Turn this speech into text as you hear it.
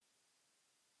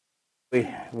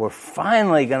We're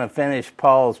finally going to finish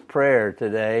Paul's prayer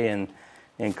today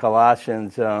in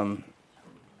Colossians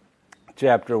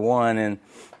chapter 1. And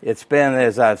it's been,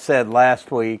 as I've said last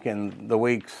week and the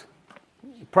weeks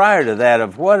prior to that,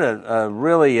 of what a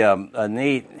really a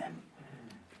neat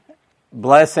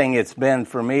blessing it's been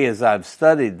for me as I've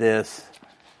studied this,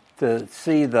 to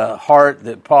see the heart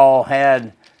that Paul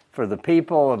had for the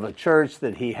people of a church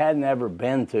that he hadn't ever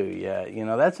been to yet. You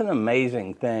know, that's an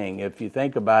amazing thing if you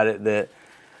think about it,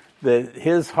 that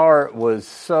his heart was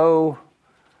so,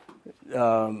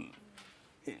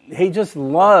 he just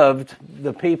loved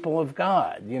the people of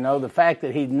God. You know, the fact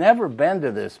that he'd never been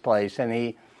to this place, and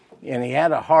he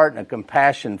had a heart and a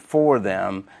compassion for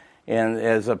them. And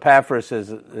as Epaphras,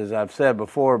 as I've said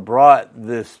before, brought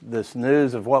this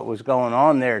news of what was going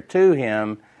on there to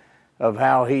him, of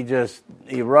how he just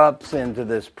erupts into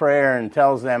this prayer and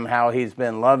tells them how he's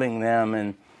been loving them,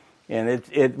 and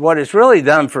it what it's really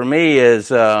done for me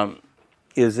is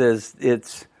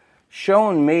it's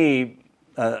shown me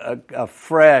a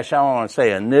fresh, I don't want to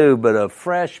say a new, but a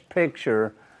fresh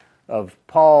picture of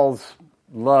Paul's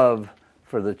love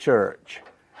for the church,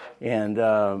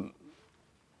 and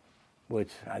which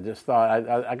I just thought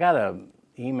I got an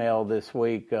email this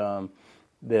week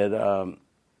that.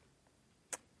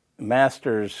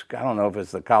 Masters, I don't know if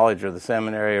it's the college or the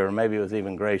seminary, or maybe it was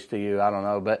even Grace to You, I don't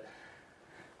know, but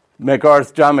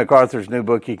John MacArthur's new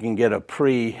book, you can get you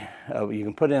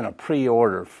can put in a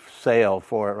pre-order sale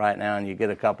for it right now, and you get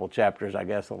a couple chapters, I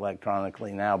guess,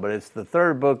 electronically now, but it's the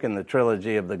third book in the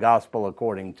trilogy of the Gospel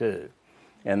According to,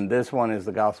 and this one is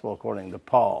the Gospel According to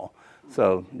Paul.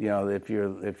 So, you know, if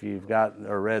you've got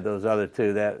or read those other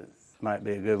two, that might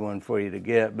be a good one for you to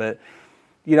get, but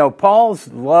you know, Paul's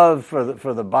love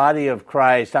for the body of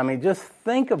Christ, I mean, just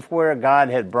think of where God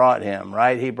had brought him,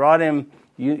 right? He brought him,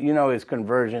 you know his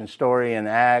conversion story in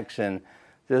Acts, and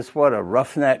just what a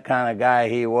roughneck kind of guy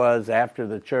he was after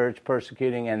the church,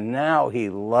 persecuting, and now he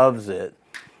loves it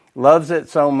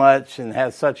so much, and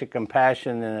has such a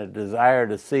compassion and a desire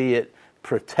to see it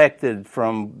protected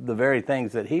from the very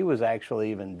things that he was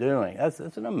actually even doing. That's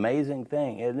an amazing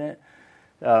thing, isn't it?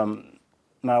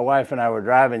 My wife and I were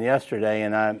driving yesterday,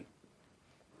 and I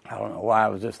don't know why, I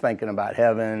was just thinking about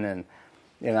heaven,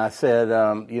 and I said,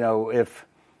 you know, if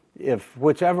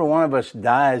whichever one of us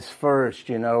dies first,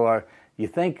 you know, or you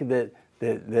think that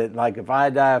like if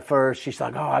I die first, she's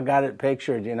like, oh, I got it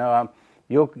pictured, you know,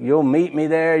 you'll meet me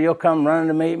there, you'll come running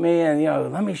to meet me, and you know,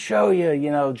 let me show you, you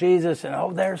know, Jesus, and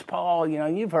oh, there's Paul, you know,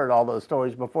 you've heard all those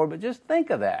stories before, but just think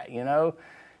of that, you know,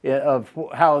 of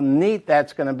how neat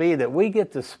that's going to be, that we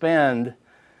get to spend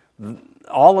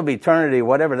all of eternity,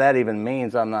 whatever that even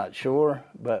means, I'm not sure,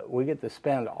 but we get to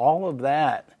spend all of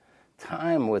that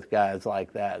time with guys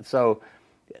like that. So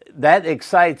that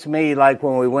excites me, like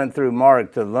when we went through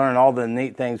Mark, to learn all the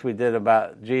neat things we did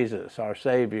about Jesus, our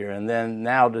Savior, and then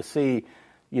now to see,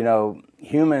 you know,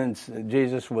 humans.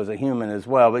 Jesus was a human as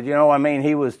well, but you know, I mean, he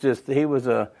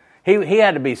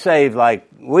had to be saved like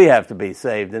we have to be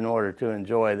saved in order to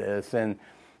enjoy this, and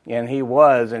he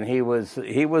was,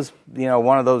 you know,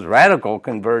 one of those radical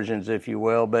conversions, if you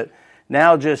will. But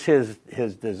now just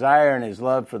his desire and his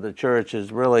love for the church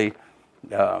has really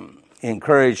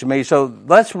encouraged me. So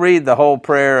let's read the whole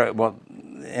prayer, well,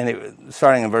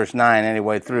 starting in verse 9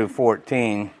 anyway, through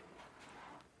 14.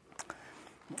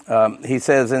 He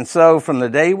says, "And so from the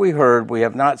day we heard, we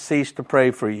have not ceased to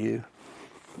pray for you,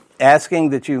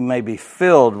 asking that you may be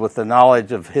filled with the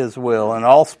knowledge of his will and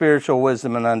all spiritual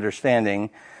wisdom and understanding,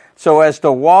 so as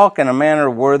to walk in a manner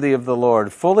worthy of the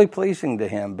Lord, fully pleasing to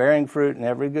him, bearing fruit in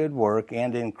every good work,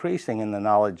 and increasing in the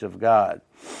knowledge of God.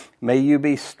 May you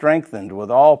be strengthened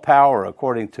with all power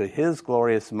according to his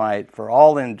glorious might, for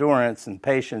all endurance and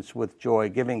patience with joy,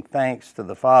 giving thanks to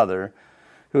the Father,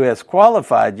 who has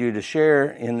qualified you to share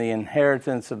in the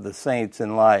inheritance of the saints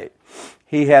in light.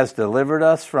 He has delivered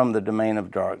us from the domain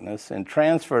of darkness and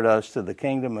transferred us to the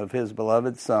kingdom of his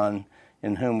beloved Son,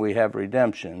 in whom we have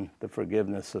redemption, the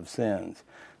forgiveness of sins."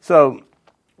 So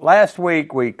last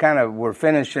week we kind of were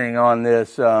finishing on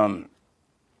this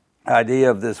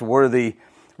idea of this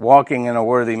walking in a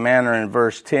worthy manner in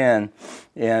verse 10,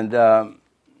 and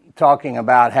talking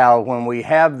about how when we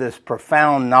have this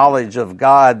profound knowledge of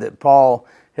God that Paul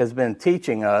has been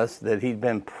teaching us, that he'd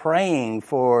been praying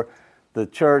for the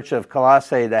church of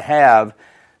Colossae to have,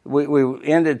 we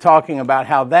ended talking about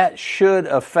how that should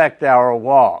affect our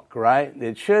walk, right?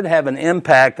 It should have an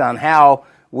impact on how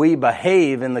we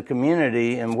behave in the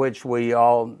community in which we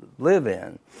all live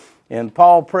in. And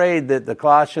Paul prayed that the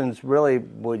Colossians really,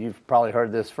 well, you've probably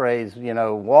heard this phrase, you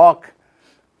know, walk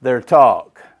their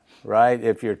talk, right?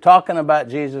 If you're talking about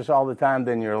Jesus all the time,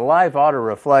 then your life ought to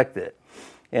reflect it.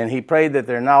 And he prayed that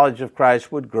their knowledge of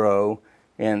Christ would grow,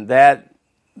 and that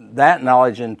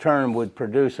knowledge in turn would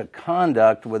produce a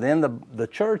conduct within the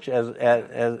church as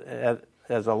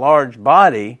a large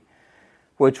body,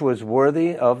 which was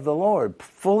worthy of the Lord,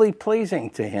 fully pleasing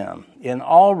to him in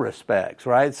all respects,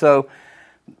 right? So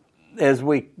as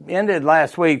we ended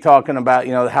last week talking about,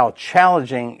 how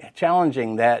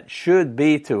challenging that should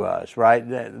be to us, right?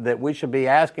 That we should be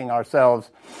asking ourselves,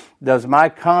 does my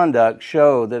conduct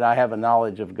show that I have a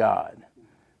knowledge of God,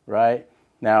 right?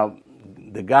 Now,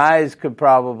 the guys could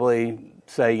probably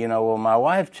say, well, my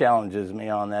wife challenges me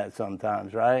on that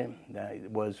sometimes, right?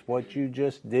 Was what you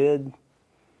just did,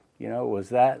 was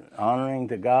that honoring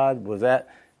to God? Was that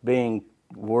being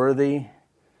worthy?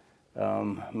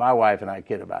 My wife and I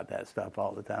kid about that stuff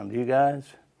all the time. Do you guys?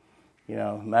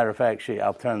 Matter of fact,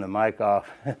 I'll turn the mic off.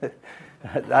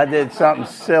 I did something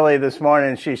silly this morning,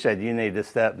 and she said, you need to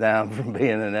step down from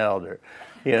being an elder.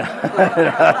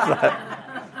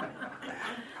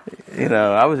 And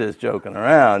I was just joking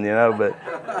around, but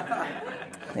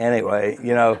anyway,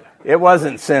 it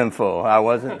wasn't sinful. I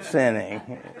wasn't sinning.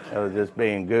 I was just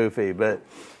being goofy. But,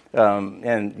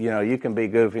 you can be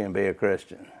goofy and be a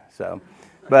Christian. So,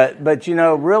 but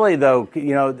really though,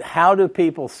 how do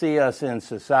people see us in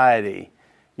society?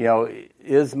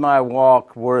 Is my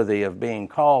walk worthy of being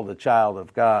called a child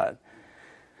of God?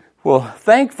 Well,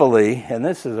 thankfully, and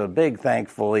this is a big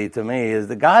thankfully to me, is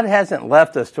that God hasn't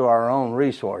left us to our own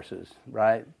resources,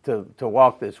 right, to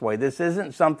walk this way. This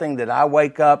isn't something that I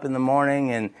wake up in the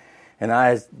morning and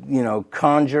I,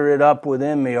 conjure it up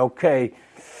within me. Okay,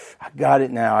 I got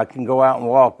it now. I can go out and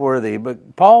walk worthy.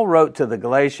 But Paul wrote to the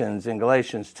Galatians in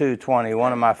Galatians 2:20,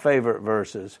 one of my favorite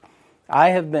verses, I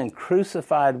have been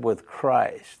crucified with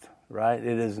Christ, right?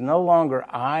 It is no longer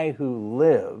I who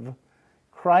live.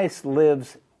 Christ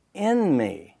lives in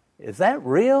me. Is that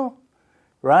real?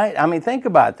 Right? I mean, think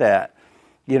about that.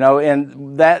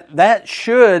 And that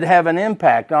should have an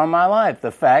impact on my life.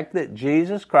 The fact that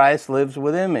Jesus Christ lives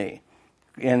within me.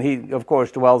 And he, of course,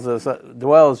 dwells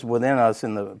within us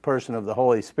in the person of the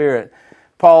Holy Spirit.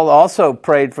 Paul also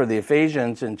prayed for the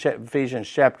Ephesians in Ephesians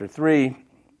chapter 3.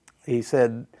 He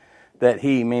said that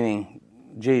he, meaning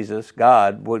Jesus,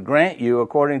 God, would grant you,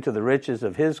 according to the riches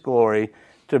of his glory,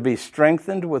 to be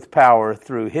strengthened with power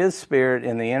through his Spirit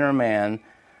in the inner man,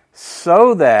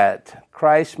 so that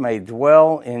Christ may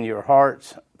dwell in your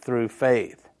hearts through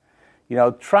faith.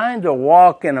 Trying to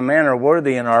walk in a manner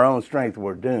worthy in our own strength,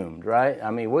 we're doomed, right? I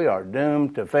mean, we are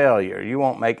doomed to failure. You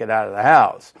won't make it out of the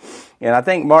house. And I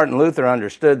think Martin Luther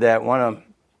understood that. One of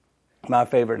my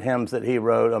favorite hymns that he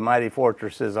wrote, A Mighty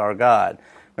Fortress is Our God.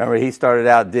 Remember, he started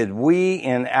out, did we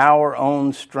in our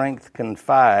own strength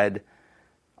confide,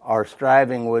 our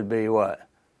striving would be what?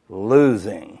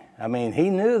 Losing. I mean, he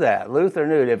knew that. Luther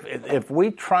knew it. If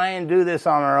we try and do this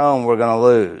on our own, we're going to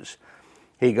lose.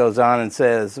 He goes on and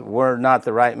says, we're not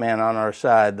the right man on our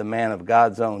side, the man of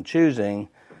God's own choosing.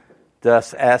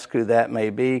 Thus ask who that may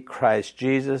be, Christ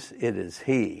Jesus, it is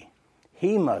he.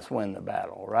 He must win the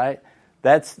battle, right?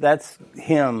 That's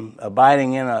him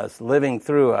abiding in us, living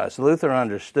through us. Luther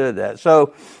understood that.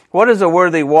 So what does a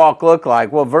worthy walk look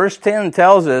like? Well, verse 10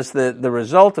 tells us that the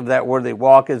result of that worthy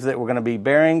walk is that we're going to be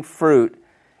bearing fruit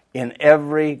in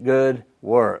every good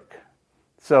work.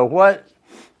 So what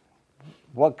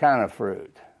kind of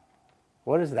fruit?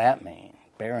 What does that mean,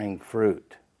 bearing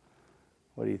fruit?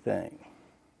 What do you think?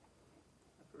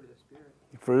 Fruit of the Spirit.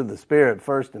 Fruit of the Spirit,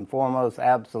 first and foremost,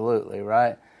 absolutely,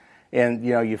 right? And,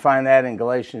 you find that in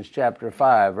Galatians chapter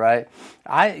 5, right?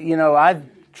 I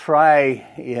try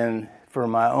for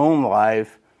my own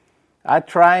life, I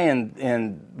try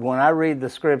and when I read the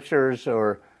scriptures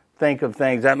or think of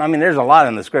things, I mean, there's a lot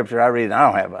in the scripture I read,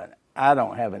 and I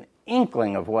don't have an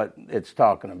inkling of what it's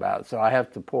talking about. So I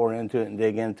have to pour into it and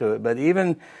dig into it. But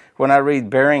even when I read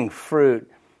bearing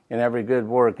fruit in every good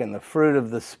work and the fruit of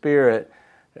the Spirit,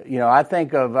 I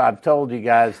think I've told you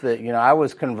guys that, I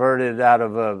was converted out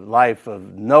of a life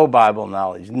of no Bible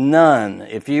knowledge, none.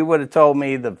 If you would have told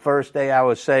me the first day I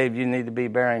was saved, you need to be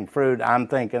bearing fruit, I'm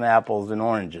thinking apples and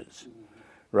oranges,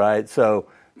 right? So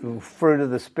fruit of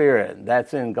the Spirit,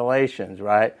 that's in Galatians,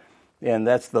 right? And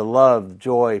that's the love,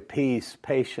 joy, peace,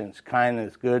 patience,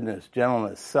 kindness, goodness,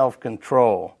 gentleness,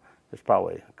 self-control. There's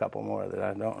probably a couple more that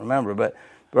I don't remember, but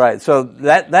right, so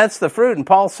that's the fruit, and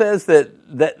Paul says that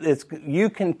it's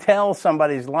you can tell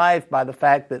somebody's life by the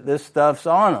fact that this stuff's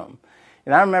on them.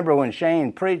 And I remember when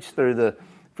Shane preached through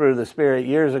the Spirit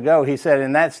years ago, he said,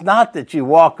 and that's not that you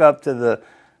walk up to the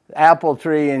apple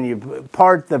tree and you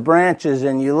part the branches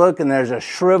and you look and there's a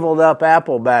shriveled up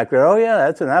apple back there. Oh yeah,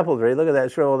 that's an apple tree. Look at that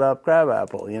shriveled up crab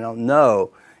apple.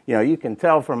 No, You can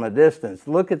tell from a distance.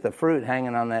 Look at the fruit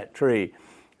hanging on that tree.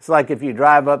 It's like if you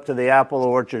drive up to the apple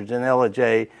orchards in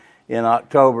Ellijay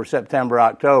in September,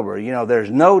 October.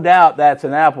 There's no doubt that's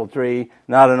an apple tree,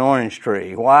 not an orange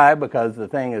tree. Why? Because the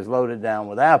thing is loaded down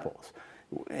with apples.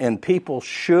 And people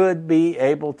should be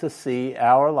able to see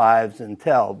our lives and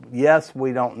tell. Yes,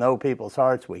 we don't know people's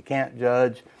hearts. We can't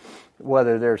judge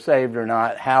whether they're saved or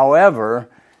not. However,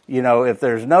 if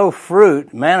there's no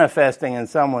fruit manifesting in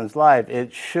someone's life,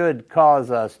 it should cause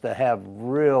us to have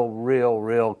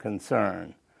real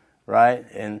concern, right?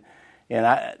 And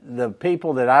the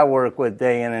people that I work with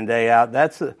day in and day out,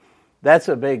 that's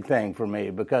a big thing for me,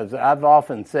 because I've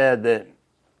often said that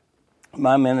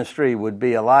my ministry would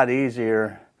be a lot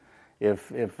easier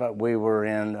if we were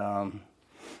in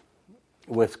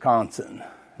Wisconsin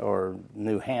or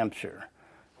New Hampshire.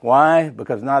 Why?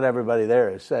 Because not everybody there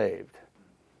is saved.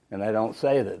 And they don't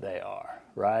say that they are,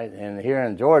 right? And here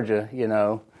in Georgia,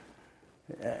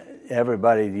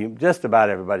 just about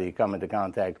everybody you come into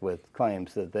contact with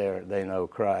claims that they know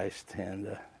Christ.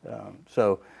 And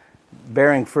so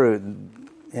bearing fruit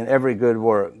in every good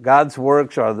work. God's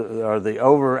works are the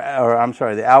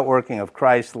outworking of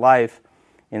Christ's life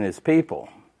in his people.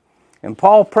 And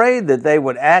Paul prayed that they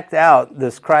would act out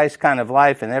this Christ kind of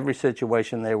life in every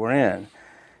situation they were in.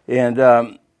 And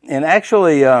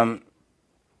actually,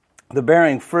 the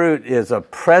bearing fruit is a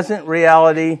present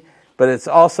reality, but it's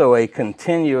also a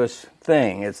continuous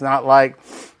thing. It's not like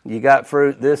you got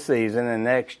fruit this season and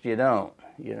next you don't.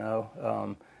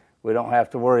 We don't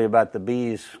have to worry about the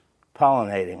bees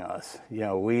pollinating us.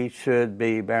 We should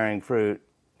be bearing fruit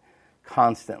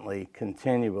constantly,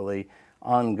 continually,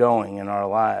 ongoing in our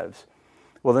lives.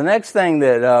 Well, the next thing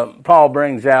that Paul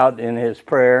brings out in his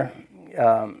prayer,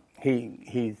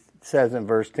 he says in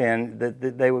verse 10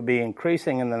 that they would be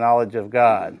increasing in the knowledge of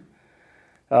God.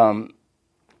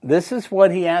 This is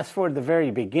what he asked for at the very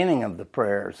beginning of the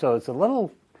prayer. So it's a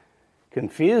little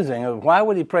confusing of why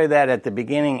would he pray that at the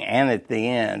beginning and at the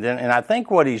end. And I think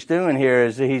what he's doing here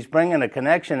is he's bringing a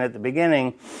connection at the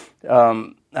beginning,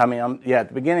 at the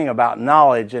beginning about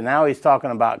knowledge, and now he's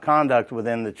talking about conduct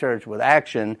within the church with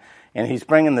action, and he's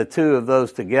bringing the two of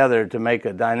those together to make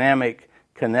a dynamic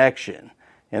connection.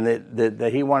 And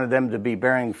that he wanted them to be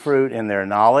bearing fruit in their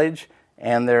knowledge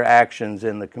and their actions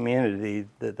in the community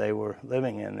that they were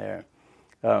living in there.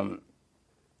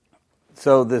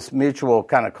 So this mutual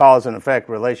kind of cause and effect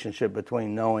relationship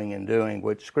between knowing and doing,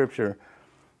 which Scripture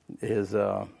is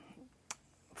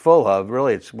full of.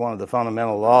 Really, it's one of the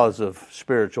fundamental laws of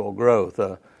spiritual growth.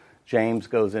 James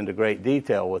goes into great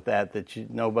detail with that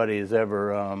nobody is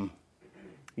ever,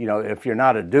 if you're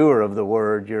not a doer of the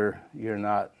word, you're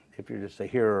not. If you're just a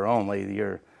hearer only,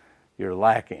 you're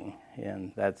lacking.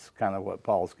 And that's kind of what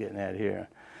Paul's getting at here.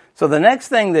 So the next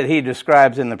thing that he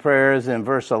describes in the prayer is in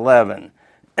verse 11.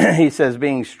 He says,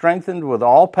 being strengthened with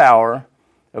all power,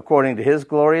 according to his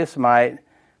glorious might,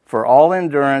 for all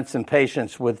endurance and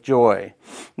patience with joy.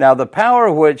 Now, the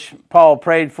power which Paul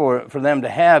prayed for them to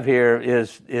have here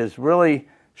is really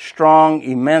strong,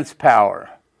 immense power.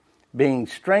 Being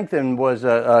strengthened was,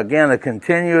 again, a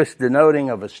continuous denoting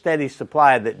of a steady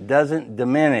supply that doesn't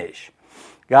diminish.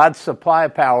 God's supply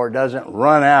power doesn't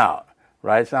run out,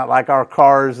 right? It's not like our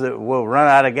cars that will run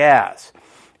out of gas.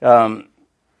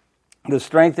 The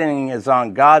strengthening is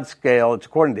on God's scale. It's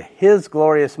according to his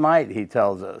glorious might, he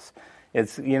tells us.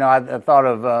 It's, I thought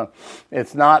of,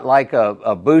 it's not like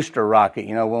a booster rocket.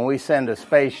 When we send a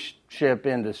spaceship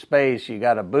into space, you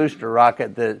got a booster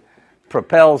rocket that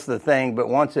propels the thing, but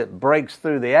once it breaks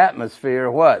through the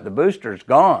atmosphere, what? The booster's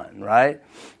gone, right?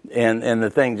 And the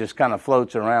thing just kind of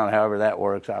floats around, however that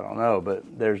works, I don't know, but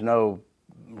there's no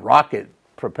rocket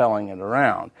propelling it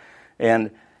around.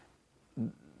 And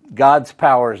God's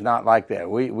power is not like that.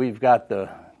 We've got the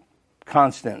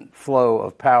constant flow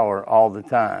of power all the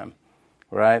time,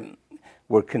 right?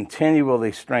 We're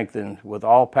continually strengthened with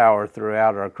all power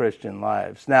throughout our Christian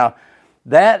lives. Now,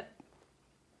 that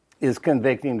is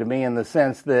convicting to me in the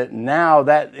sense that now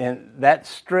that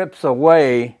strips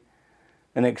away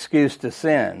an excuse to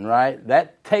sin, right?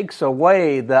 That takes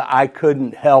away the I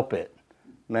couldn't help it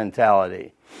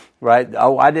mentality, right?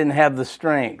 Oh, I didn't have the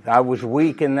strength. I was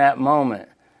weak in that moment.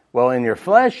 Well, in your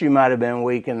flesh, you might have been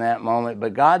weak in that moment,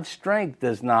 but God's strength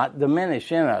does not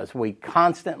diminish in us. We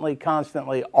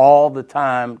constantly, all the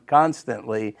time,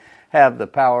 constantly have the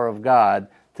power of God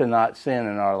to not sin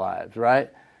in our lives, right?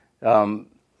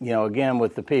 Again,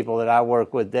 with the people that I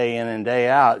work with day in and day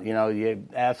out, you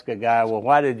ask a guy, well,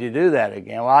 why did you do that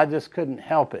again? Well, I just couldn't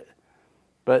help it.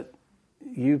 But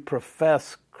you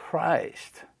profess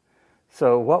Christ.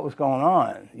 So what was going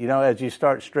on, as you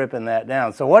start stripping that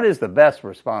down? So what is the best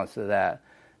response to that?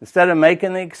 Instead of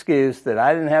making the excuse that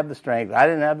I didn't have the strength, I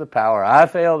didn't have the power, I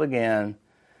failed again,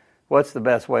 what's the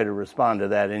best way to respond to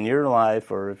that in your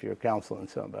life or if you're counseling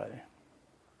somebody?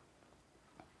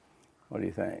 What do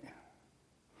you think?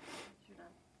 You're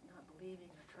not believing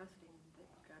or trusting that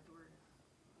God's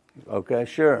word. Okay,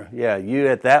 sure. Yeah, you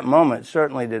at that moment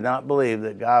certainly did not believe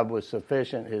that God was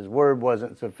sufficient. His word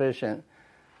wasn't sufficient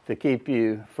to keep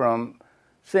you from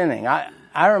sinning.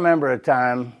 I remember a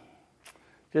time,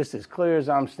 just as clear as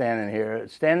I'm standing here,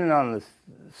 standing on the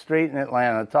street in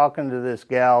Atlanta talking to this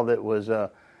gal that was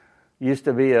used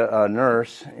to be a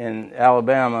nurse in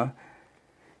Alabama.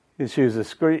 She was a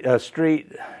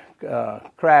street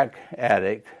crack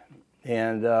addict,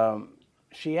 and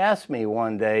she asked me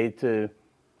one day to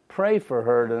pray for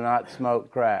her to not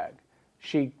smoke crack.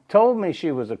 She told me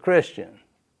she was a Christian,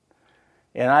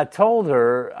 and I told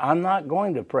her, I'm not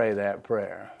going to pray that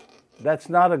prayer. That's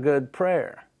not a good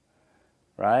prayer,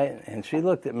 right? And she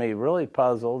looked at me really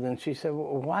puzzled, and she said,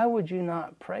 well, why would you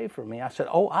not pray for me? I said,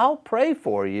 I'll pray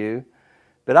for you,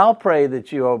 but I'll pray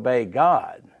that you obey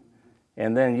God,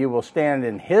 and then you will stand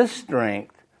in His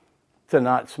strength to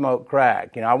not smoke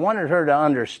crack. I wanted her to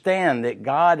understand that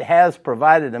God has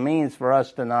provided a means for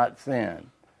us to not sin,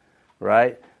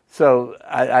 right? So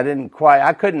I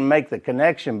couldn't make the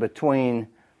connection between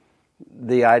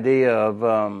the idea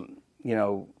of,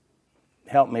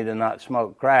 help me to not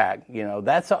smoke crack.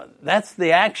 That's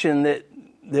the action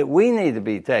that we need to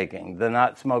be taking, the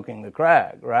not smoking the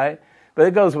crack, right? But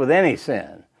it goes with any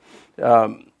sin.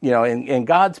 And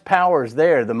God's power is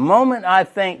there. The moment I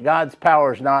think God's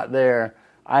power is not there,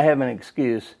 I have an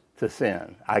excuse to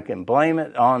sin. I can blame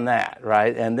it on that,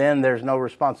 right? And then there's no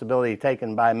responsibility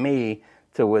taken by me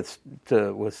to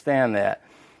withstand that.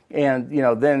 And,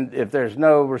 then if there's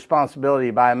no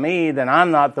responsibility by me, then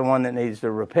I'm not the one that needs to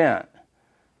repent.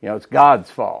 It's God's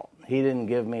fault. He didn't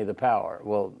give me the power.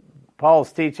 Well,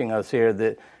 Paul's teaching us here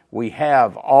that we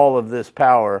have all of this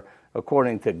power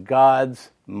according to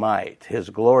God's might, His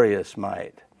glorious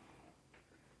might.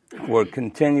 We're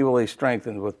continually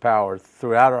strengthened with power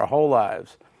throughout our whole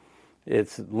lives.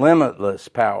 It's limitless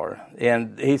power.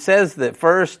 And he says that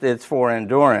first it's for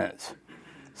endurance.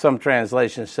 Some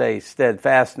translations say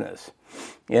steadfastness.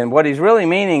 And what he's really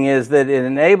meaning is that it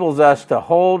enables us to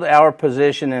hold our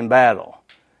position in battle.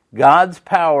 God's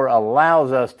power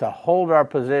allows us to hold our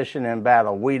position in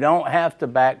battle. We don't have to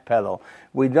backpedal.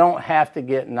 We don't have to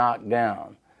get knocked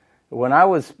down. When I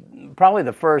was, probably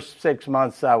the first 6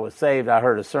 months I was saved, I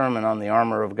heard a sermon on the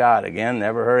armor of God. Again,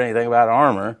 never heard anything about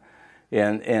armor.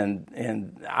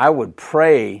 And I would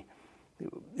pray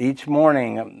each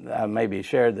morning. I maybe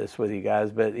shared this with you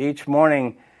guys, but each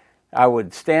morning I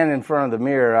would stand in front of the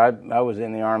mirror. I was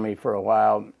in the Army for a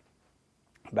while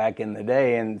back in the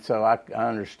day, and so I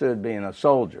understood being a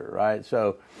soldier, right?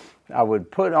 So I would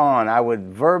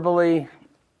verbally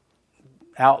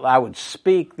I would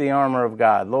speak the armor of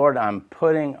God. Lord, I'm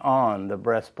putting on the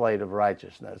breastplate of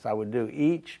righteousness. I would do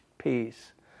each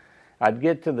piece. I'd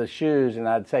get to the shoes and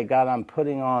I'd say, God, I'm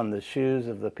putting on the shoes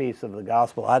of the peace of the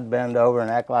gospel. I'd bend over and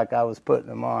act like I was putting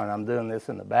them on. I'm doing this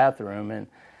in the bathroom.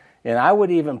 And I would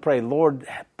even pray, Lord,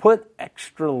 put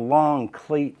extra long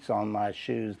cleats on my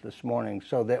shoes this morning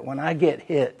so that when I get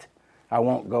hit, I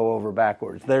won't go over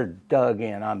backwards. They're dug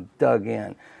in. I'm dug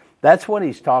in. That's what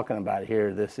he's talking about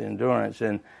here, this endurance.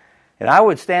 And I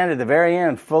would stand at the very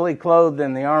end, fully clothed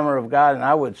in the armor of God, and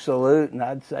I would salute, and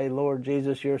I'd say, Lord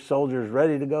Jesus, your soldier's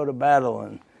ready to go to battle.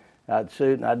 And I'd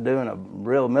salute, and I'd do a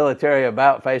real military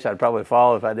about face. I'd probably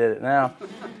fall if I did it now.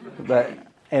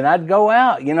 And I'd go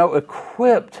out,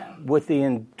 equipped with the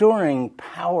enduring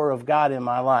power of God in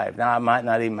my life. Now, I might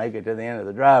not even make it to the end of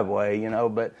the driveway,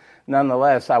 but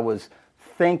nonetheless, I was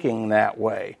thinking that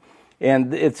way.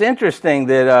 And it's interesting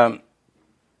that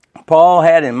Paul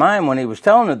had in mind when he was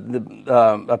telling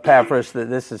Epaphras that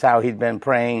this is how he'd been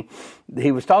praying.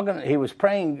 He was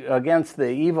praying against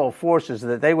the evil forces,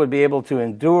 that they would be able to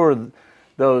endure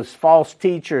those false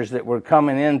teachers that were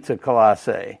coming into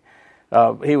Colossae.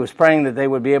 He was praying that they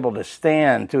would be able to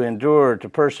stand, to endure, to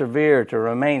persevere, to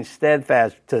remain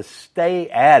steadfast, to stay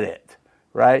at it,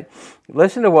 right?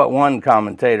 Listen to what one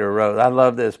commentator wrote. I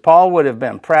love this. Paul would have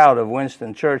been proud of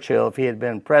Winston Churchill if he had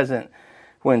been present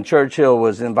when Churchill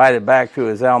was invited back to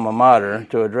his alma mater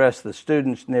to address the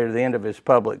students near the end of his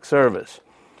public service.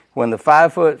 When the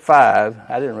 5'5",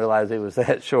 I didn't realize he was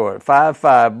that short,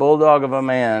 5'5" bulldog of a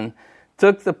man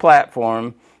took the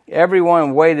platform,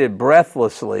 everyone waited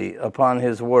breathlessly upon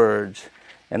his words,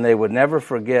 and they would never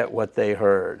forget what they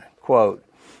heard. Quote,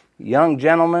 "Young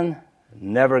gentlemen,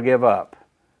 never give up.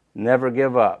 Never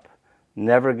give up.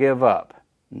 Never give up.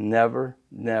 Never,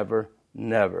 never,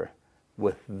 never.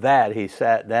 with that, he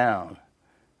sat down,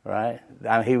 right?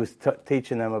 I mean, he was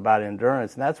teaching them about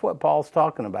endurance, and that's what Paul's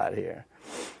talking about here.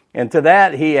 And to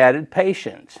that, he added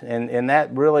patience, and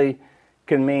that really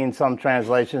can mean, some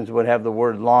translations would have the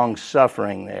word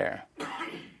long-suffering there.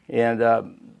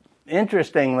 And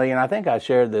interestingly, and I think I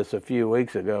shared this a few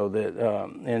weeks ago, that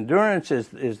endurance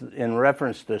is in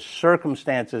reference to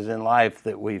circumstances in life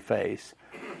that we face.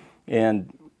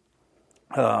 And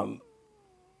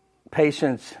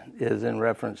patience is in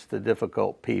reference to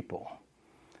difficult people.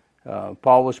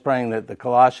 Paul was praying that the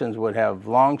Colossians would have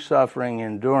long-suffering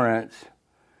endurance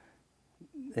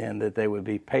and that they would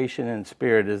be patient in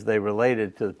spirit as they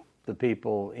related to the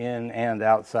people in and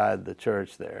outside the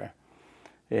church there.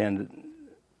 And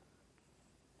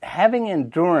having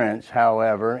endurance,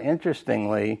 however,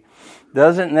 interestingly,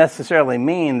 doesn't necessarily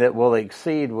mean that we'll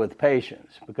exceed with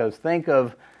patience. Because think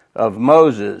of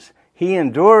Moses. He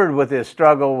endured with his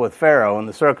struggle with Pharaoh and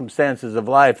the circumstances of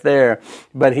life there,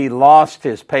 but he lost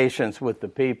his patience with the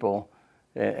people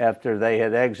after they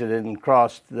had exited and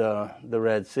crossed the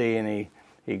Red Sea, and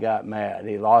he got mad.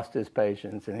 He lost his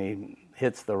patience, and he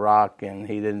hits the rock, and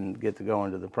he didn't get to go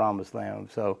into the promised land.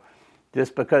 So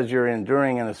just because you're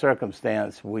enduring in a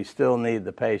circumstance, we still need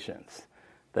the patience.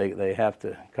 They have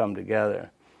to come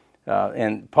together.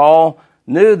 And Paul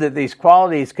knew that these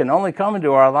qualities can only come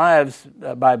into our lives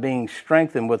by being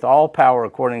strengthened with all power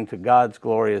according to God's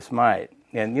glorious might.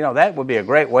 And, that would be a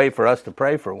great way for us to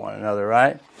pray for one another,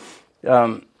 right?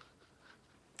 And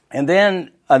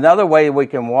then another way we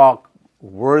can walk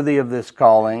worthy of this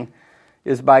calling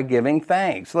is by giving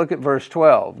thanks. Look at verse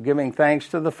 12. Giving thanks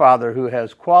to the Father who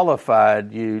has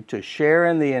qualified you to share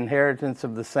in the inheritance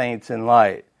of the saints in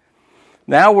light.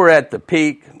 Now we're at the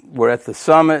peak, we're at the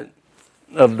summit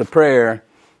of the prayer,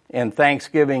 and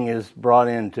thanksgiving is brought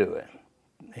into it.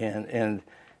 And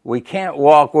we can't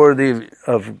walk worthy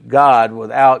of God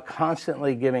without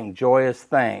constantly giving joyous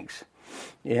thanks.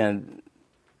 And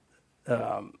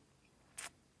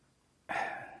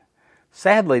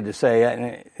sadly to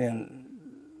say, and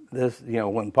this,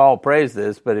 when Paul prays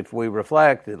this, but if we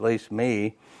reflect, at least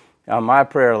me, on my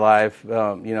prayer life,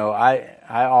 I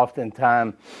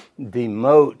oftentimes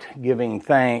demote giving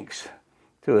thanks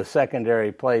to a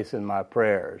secondary place in my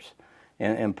prayers.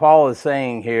 And Paul is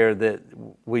saying here that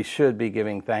we should be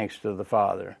giving thanks to the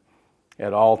Father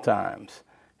at all times.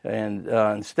 And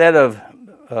instead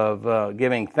of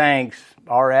giving thanks,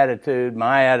 our attitude,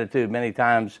 my attitude many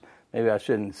times, maybe I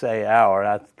shouldn't say our,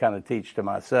 I kind of teach to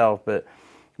myself, but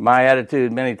my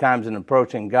attitude many times in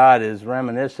approaching God is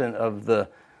reminiscent of the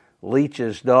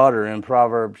leech's daughter in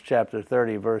Proverbs chapter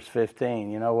 30, verse 15.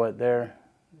 You know what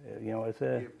it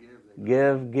said?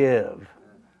 Give.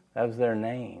 That was their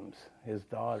names, his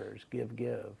daughters.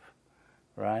 Give.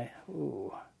 Right?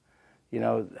 Ooh.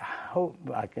 I hope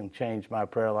I can change my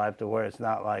prayer life to where it's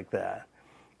not like that.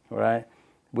 Right?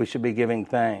 We should be giving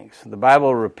thanks. The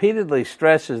Bible repeatedly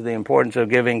stresses the importance of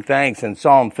giving thanks. In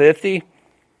Psalm 50,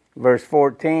 verse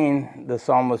 14, the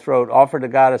psalmist wrote, "Offer to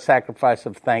God a sacrifice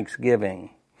of thanksgiving."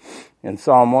 In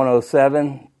Psalm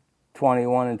 107,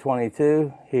 21 and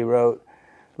 22, he wrote,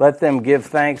 "Let them give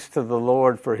thanks to the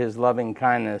Lord for his loving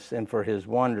kindness and for his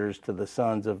wonders to the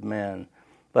sons of men.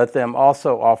 Let them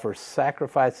also offer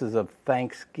sacrifices of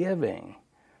thanksgiving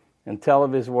and tell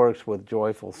of his works with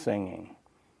joyful singing."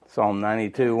 Psalm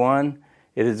 92:1,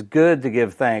 "It is good to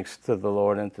give thanks to the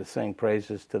Lord and to sing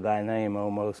praises to thy name,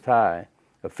 O Most High."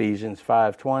 Ephesians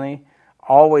 5:20,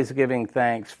 "Always giving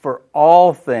thanks for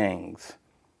all things."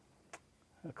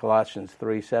 Colossians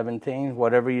 3:17,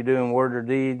 "Whatever you do in word or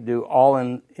deed, do all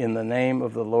in the name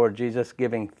of the Lord Jesus,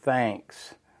 giving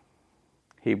thanks."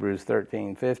 Hebrews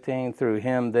 13:15, "Through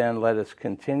him then let us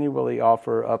continually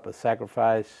offer up a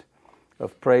sacrifice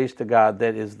of praise to God,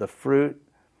 that is the fruit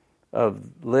of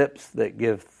lips that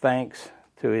give thanks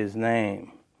to his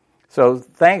name." So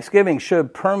thanksgiving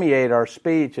should permeate our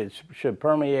speech. It should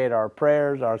permeate our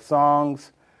prayers, our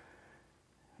songs.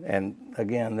 And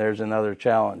again, there's another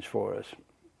challenge for us.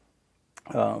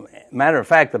 Matter of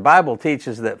fact, the Bible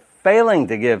teaches that failing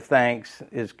to give thanks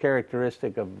is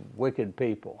characteristic of wicked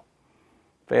people.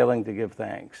 Failing to give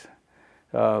thanks.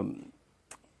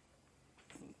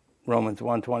 Romans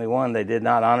 1:21, they did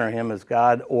not honor him as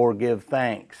God or give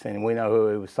thanks. And we know who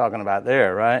he was talking about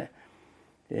there, right?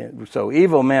 So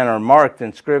evil men are marked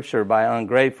in Scripture by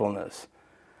ungratefulness.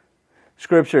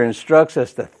 Scripture instructs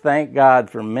us to thank God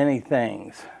for many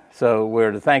things. So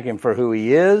we're to thank him for who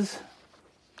he is.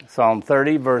 Psalm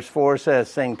 30, verse 4 says,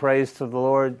 "Sing praise to the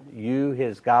Lord, you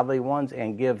his godly ones,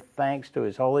 and give thanks to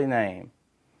his holy name."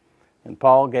 And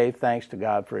Paul gave thanks to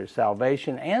God for his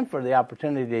salvation and for the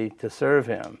opportunity to serve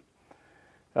him.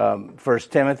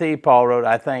 First Timothy, Paul wrote,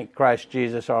 I thank Christ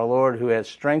Jesus our Lord who has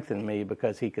strengthened me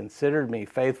because he considered me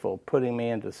faithful, putting me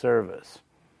into service.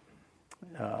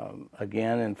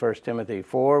 Again, in 1 Timothy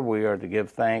 4, we are to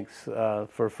give thanks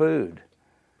for food.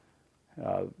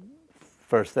 1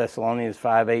 Thessalonians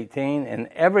 5:18, in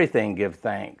everything give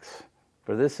thanks,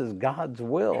 for this is God's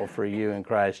will for you in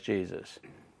Christ Jesus.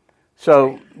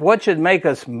 So what should make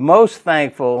us most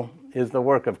thankful is the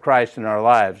work of Christ in our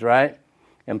lives, right?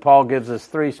 And Paul gives us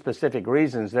 3 specific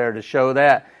reasons there to show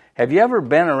that. Have you ever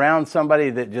been around somebody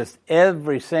that just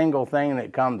every single thing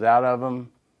that comes out of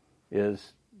them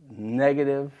is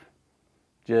negative?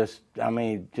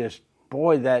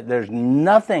 Boy, that there's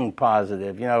nothing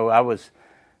positive. You know,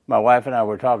 my wife and I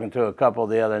were talking to a couple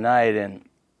the other night,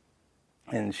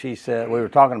 and she said, we were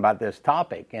talking about this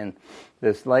topic, and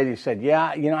this lady said,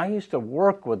 yeah, you know, I used to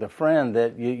work with a friend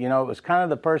that, you know, it was kind of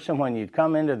the person when you'd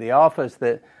come into the office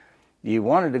that you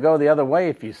wanted to go the other way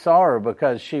if you saw her,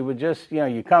 because she would just, you know,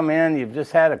 you come in, you've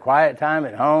just had a quiet time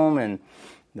at home, and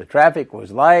the traffic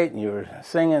was light, and you were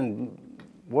singing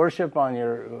worship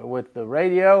with the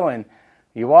radio, and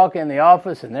you walk in the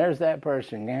office, and there's that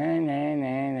person,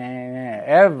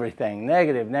 everything,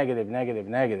 negative.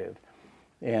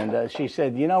 And she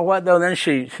said, you know what, though? Then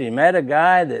she met a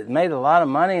guy that made a lot of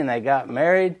money, and they got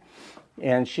married,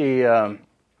 and she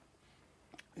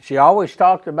always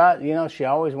talked about, you know, she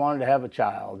always wanted to have a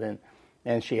child,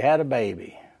 and she had a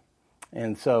baby.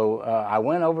 And so I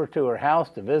went over to her house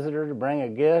to visit her to bring a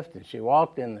gift, and she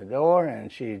walked in the door,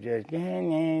 and she just,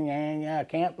 I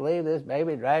can't believe this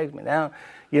baby drags me down,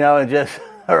 you know, and just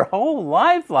her whole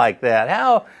life like that.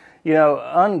 How, you know,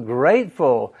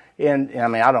 ungrateful. And I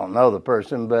mean, I don't know the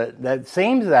person, but that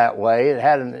seems that way. It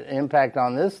had an impact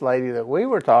on this lady that we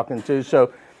were talking to.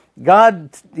 So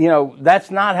God, you know,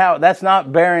 that's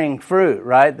not bearing fruit,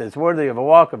 right? That's worthy of a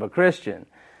walk of a Christian.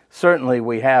 Certainly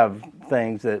we have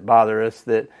things that bother us,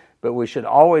 but we should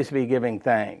always be giving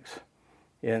thanks.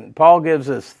 And Paul gives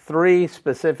us 3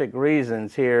 specific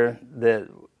reasons here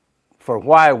for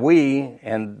why we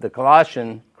and the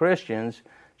Colossian Christians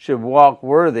should walk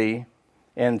worthy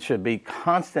and should be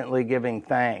constantly giving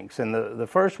thanks. And the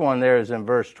first one there is in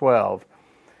verse 12.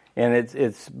 And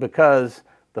it's because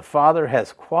the Father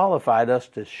has qualified us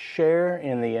to share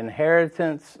in the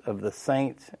inheritance of the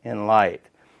saints in light.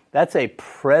 That's a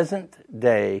present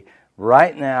day,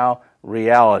 right now,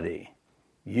 reality.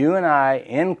 You and I,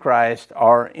 in Christ,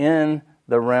 are in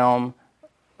the realm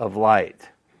of light.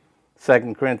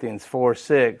 2 Corinthians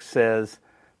 4:6 says,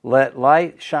 let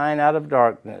light shine out of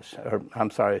darkness.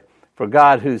 For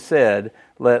God who said,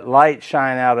 let light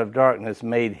shine out of darkness,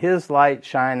 made his light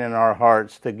shine in our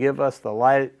hearts to give us the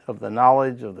light of the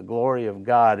knowledge of the glory of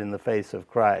God in the face of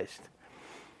Christ.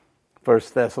 1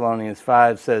 Thessalonians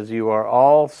 5 says, you are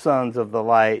all sons of the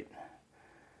light.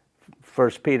 1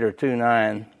 Peter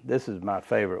 2:9, this is my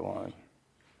favorite one.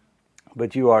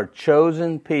 But you are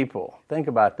chosen people. Think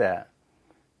about that.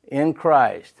 In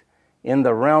Christ, in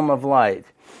the realm of light,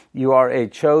 you are a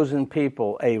chosen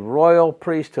people, a royal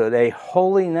priesthood, a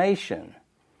holy nation,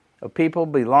 a people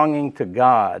belonging to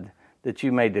God, that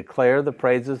you may declare the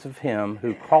praises of him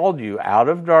who called you out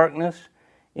of darkness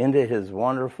into his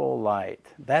wonderful light.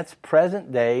 That's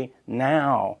present day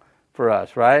now for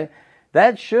us, right?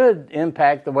 That should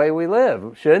impact the way we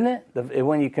live, shouldn't it?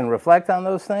 When you can reflect on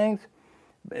those things.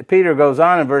 Peter goes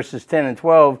on in verses 10 and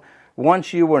 12,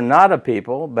 once you were not a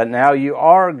people, but now you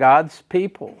are God's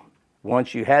people.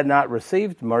 Once you had not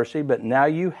received mercy, but now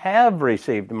you have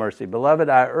received mercy. Beloved,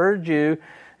 I urge you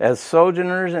as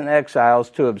sojourners and exiles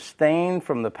to abstain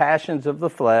from the passions of the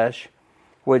flesh,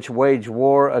 which wage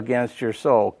war against your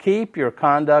soul. Keep your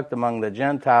conduct among the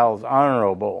Gentiles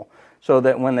honorable, so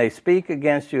that when they speak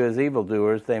against you as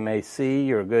evildoers, they may see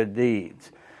your good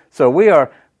deeds. So we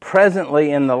are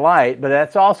presently in the light, but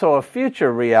that's also a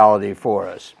future reality for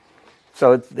us.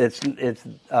 So it's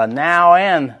now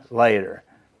and later,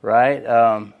 right?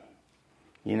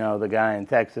 You know, the guy in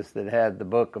Texas that had the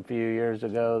book a few years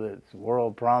ago that's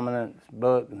world prominent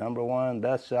book, #1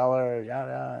 bestseller,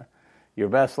 yada, Your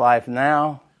Best Life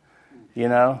Now. You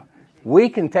know, we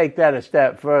can take that a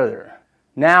step further,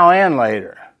 now and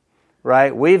later,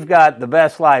 right? We've got the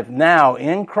best life now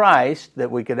in Christ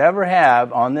that we could ever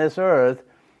have on this earth,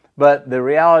 but the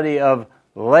reality of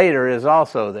later is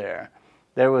also there.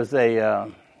 There was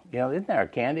isn't there a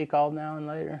candy called Now and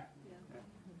Later?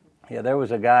 Yeah, there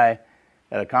was a guy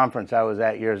at a conference I was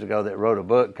at years ago that wrote a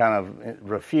book kind of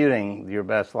refuting Your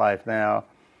Best Life Now.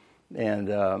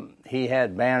 And he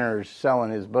had banners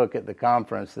selling his book at the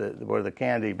conference that were the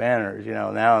candy banners, you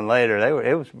know, Now and Later.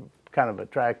 It was kind of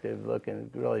attractive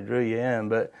looking, it really drew you in.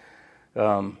 But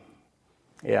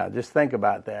Yeah, just think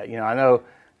about that. I know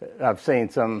I've seen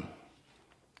some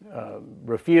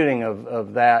refuting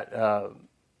of that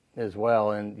as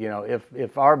well. And,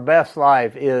 if our best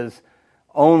life is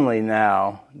only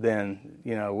now, then,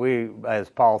 we, as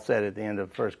Paul said at the end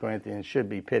of 1 Corinthians, should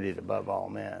be pitied above all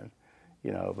men,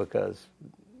 because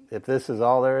if this is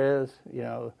all there is,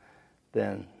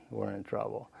 then we're in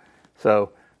trouble.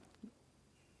 So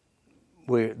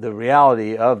the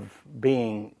reality of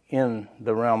being in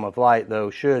the realm of light, though,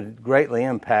 should greatly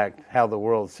impact how the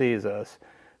world sees us.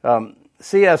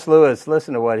 C.S. Lewis,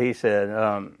 listen to what he said.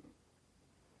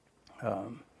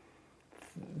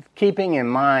 Keeping in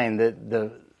mind that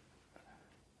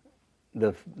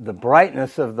the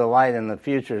brightness of the light in the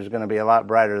future is going to be a lot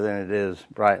brighter than it is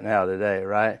right now today,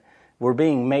 right? We're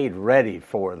being made ready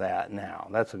for that now.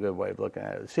 That's a good way of looking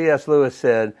at it. C.S. Lewis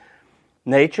said,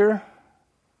 Nature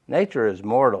is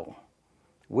mortal.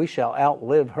 We shall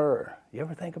outlive her. You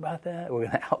ever think about that? We're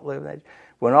going to outlive nature.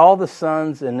 When all the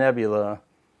suns and nebula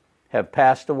have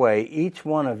passed away, each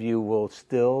one of you will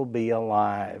still be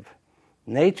alive.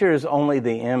 Nature is only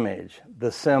the image,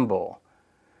 the symbol,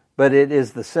 but it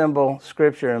is the symbol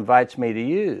Scripture invites me to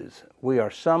use. We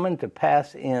are summoned to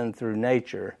pass in through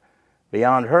nature,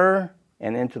 beyond her,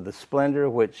 and into the splendor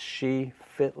which she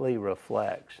fitly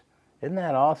reflects. Isn't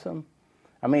that awesome?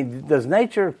 I mean, does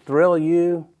nature thrill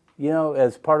you,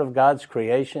 as part of God's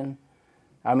creation?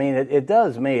 I mean, it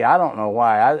does me. I don't know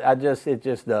why. It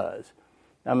just does.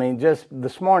 I mean, just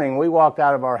this morning we walked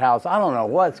out of our house. I don't know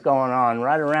what's going on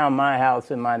right around my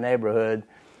house in my neighborhood,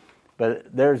 but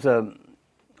there's a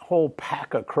whole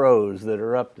pack of crows that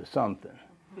are up to something.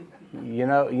 You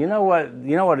know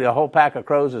what a whole pack of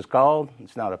crows is called?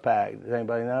 It's not a pack. Does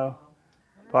anybody know?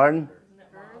 Pardon?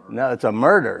 No, it's a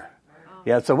murder.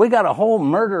 Yeah, so we got a whole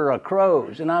murder of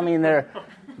crows, and I mean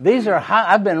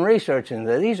I've been researching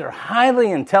that. These are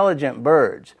highly intelligent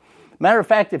birds. Matter of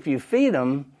fact, if you feed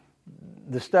them,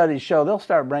 the studies show they'll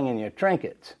start bringing you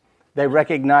trinkets. They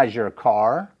recognize your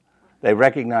car. They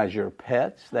recognize your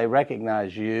pets. They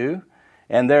recognize you.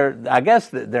 And I guess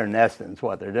they're nesting is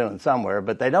what they're doing somewhere,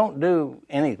 but they don't do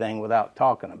anything without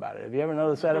talking about it. Have you ever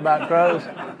noticed that about crows?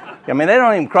 I mean, they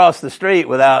don't even cross the street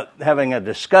without having a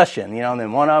discussion, and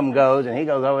then one of them goes, and he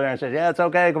goes over there and says, yeah, it's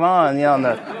okay, come on, and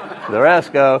the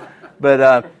rest go.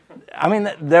 But,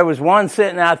 there was one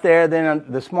sitting out there then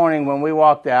this morning when we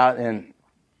walked out, and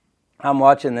I'm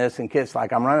watching this, and Kit's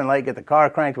like, I'm running late, get the car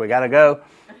cranked, we got to go.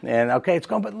 And, okay, it's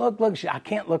going, but look, I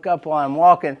can't look up while I'm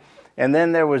walking. And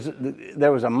then there was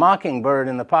a mockingbird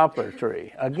in the poplar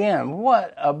tree. Again,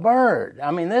 what a bird.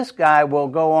 I mean, this guy will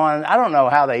go on. I don't know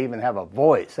how they even have a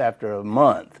voice after a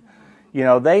month.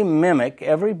 They mimic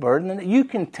every bird. And you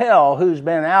can tell who's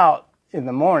been out in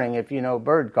the morning if you know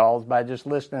bird calls by just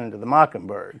listening to the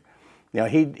mockingbird.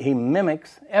 He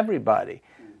mimics everybody.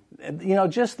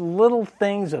 Just little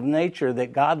things of nature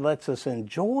that God lets us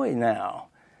enjoy now.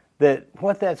 That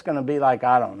what that's going to be like,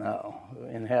 I don't know,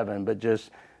 in heaven, but just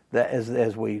that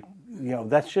as we,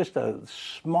 that's just a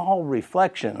small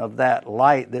reflection of that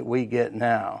light that we get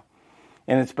now.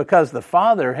 And it's because the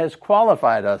Father has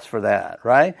qualified us for that,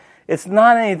 right? It's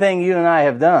not anything you and I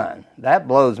have done. That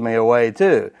blows me away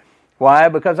too. Why?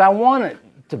 Because I want it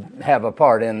to have a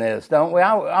part in this, don't we?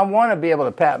 I want to be able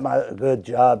to pat good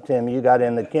job, Tim, you got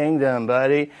in the kingdom,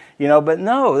 buddy. But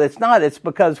no, it's not. It's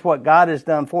because what God has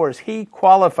done for us, He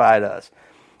qualified us.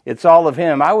 It's all of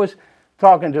Him. I was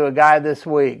talking to a guy this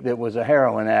week that was a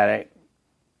heroin addict,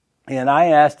 and I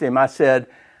asked him, I said,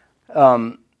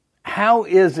 how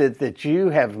is it that you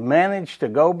have managed to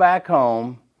go back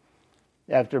home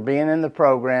after being in the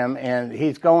program, and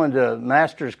he's going to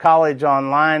master's college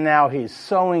online now. He's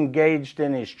so engaged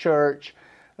in his church.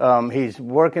 He's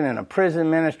working in a prison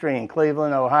ministry in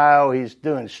Cleveland, Ohio. He's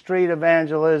doing street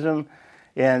evangelism.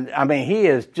 And, I mean,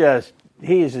 he's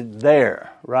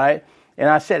there, right? And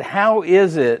I said, how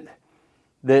is it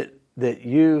that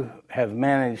you have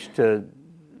managed to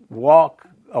walk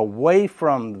away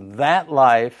from that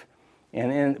life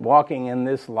and walking in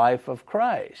this life of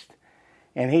Christ?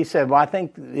 And he said, well, I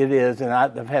think it is, and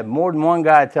I've had more than one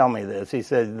guy tell me this. He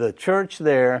said, the church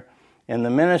there and the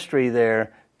ministry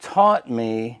there taught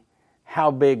me how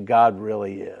big God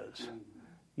really is,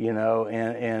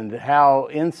 and how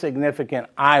insignificant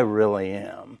I really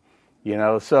am,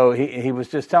 So he was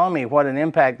just telling me what an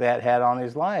impact that had on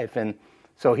his life. And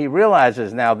so he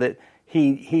realizes now that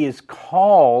he is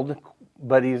called,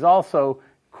 but he's also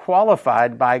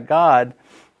qualified by God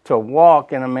to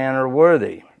walk in a manner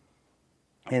worthy.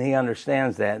 And he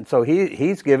understands that. And so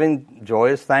he's giving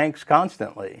joyous thanks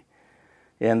constantly.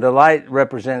 And the light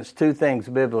represents two things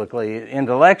biblically.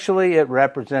 Intellectually, it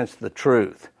represents the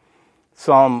truth.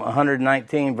 Psalm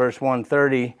 119, verse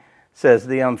 130 says,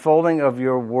 the unfolding of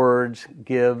your words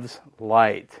gives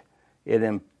light. It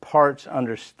imparts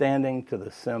understanding to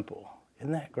the simple.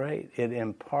 Isn't that great? It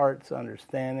imparts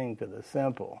understanding to the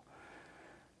simple.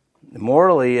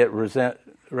 Morally, it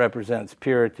represents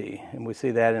purity. And we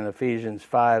see that in Ephesians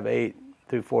 5, 8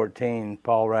 through 14.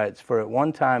 Paul writes, for at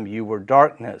one time you were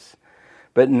darkness,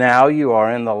 but now you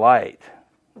are in the light,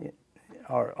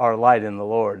 our light in the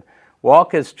Lord.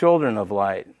 Walk as children of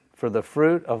light, for the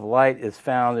fruit of light is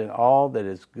found in all that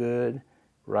is good,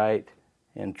 right,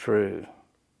 and true.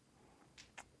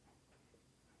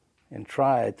 And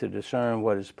try to discern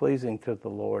what is pleasing to the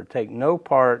Lord. Take no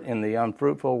part in the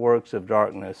unfruitful works of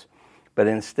darkness, but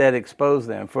instead expose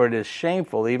them. For it is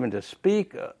shameful even to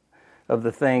speak of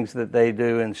the things that they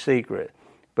do in secret.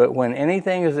 But when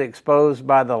anything is exposed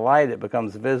by the light, it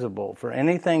becomes visible. For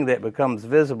anything that becomes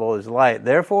visible is light.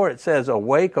 Therefore it says,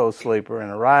 awake, O sleeper,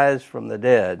 and arise from the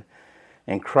dead,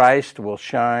 and Christ will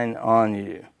shine on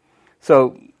you.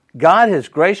 So God has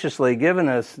graciously given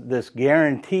us this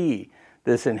guarantee,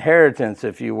 this inheritance,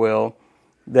 if you will,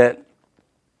 that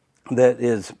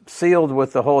is sealed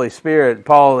with the Holy Spirit.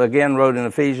 Paul again wrote in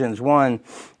Ephesians 1,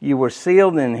 you were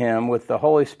sealed in him with the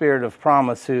Holy Spirit of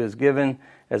promise, who is given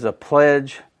as a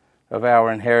pledge of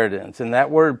our inheritance. And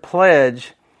that word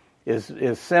pledge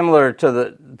is similar to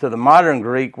the modern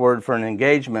Greek word for an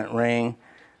engagement ring.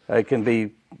 It can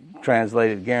be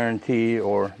translated guarantee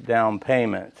or down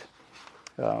payment.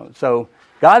 So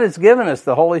God has given us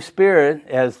the Holy Spirit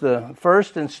as the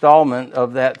first installment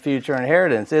of that future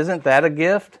inheritance. Isn't that a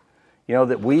gift? You know,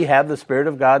 that we have the Spirit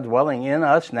of God dwelling in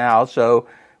us now, so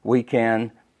we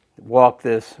can walk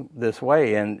this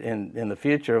way. And in the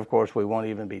future, of course, we won't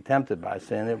even be tempted by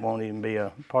sin. It won't even be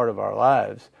a part of our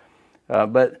lives.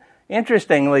 But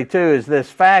interestingly, too, is this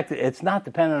fact, it's not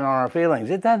dependent on our feelings.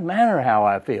 It doesn't matter how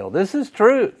I feel. This is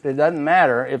truth. It doesn't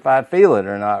matter if I feel it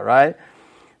or not, right?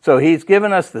 So he's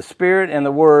given us the Spirit and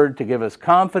the Word to give us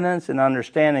confidence and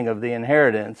understanding of the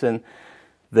inheritance. And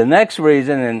the next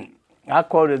reason, and I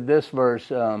quoted this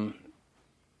verse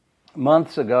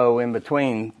months ago in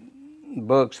between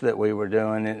books that we were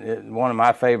doing. One of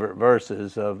my favorite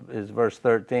verses is verse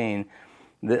 13.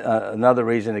 Another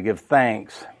reason to give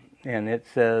thanks. And it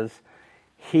says,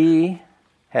 he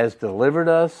has delivered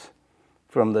us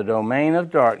from the domain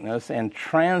of darkness and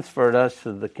transferred us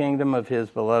to the kingdom of his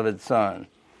beloved Son.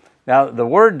 Now, the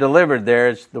word delivered there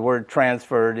is the word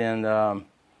transferred in the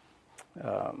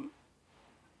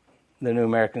New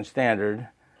American Standard,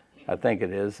 I think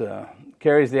it is,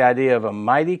 carries the idea of a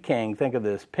mighty king, think of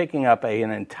this, picking up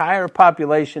an entire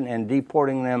population and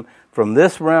deporting them from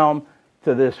this realm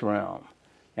to this realm.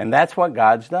 And that's what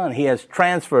God's done. He has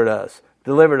transferred us,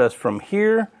 delivered us from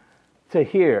here to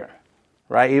here,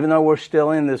 right? Even though we're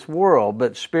still in this world,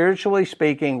 but spiritually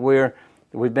speaking,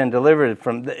 we've been delivered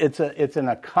from. It's an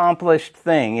accomplished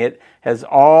thing. It has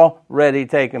already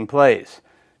taken place.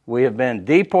 We have been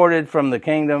deported from the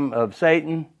kingdom of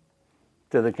Satan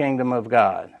to the kingdom of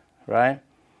God, right?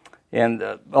 And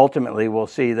ultimately, we'll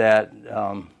see that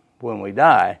when we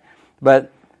die.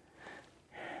 But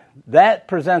that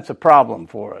presents a problem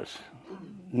for us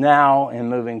now and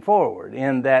moving forward,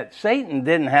 in that Satan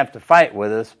didn't have to fight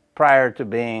with us prior to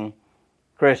being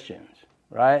Christians,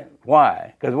 right?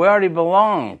 Why? Because we already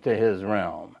belong to his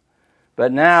realm.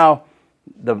 But now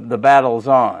the battle's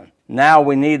on. Now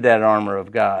we need that armor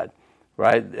of God,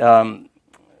 right?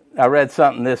 I read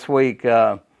something this week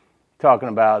talking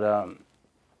about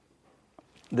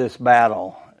this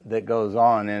battle that goes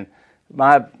on. And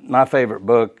my favorite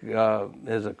book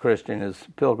as a Christian is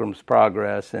Pilgrim's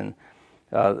Progress. And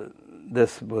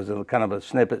this was kind of a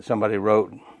snippet somebody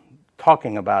wrote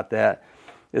talking about that.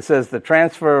 It says, the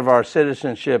transfer of our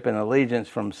citizenship and allegiance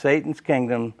from Satan's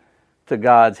kingdom to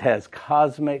God's has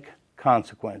cosmic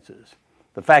consequences.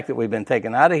 The fact that we've been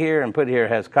taken out of here and put here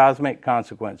has cosmic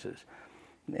consequences.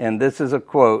 And this is a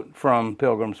quote from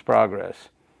Pilgrim's Progress.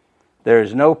 There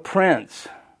is no prince.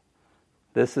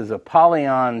 This is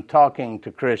Apollyon talking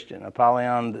to Christian.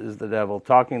 Apollyon is the devil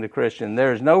talking to Christian.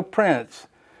 There is no prince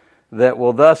that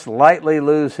will thus lightly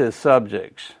lose his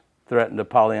subjects, threatened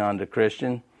Apollyon to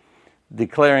Christian,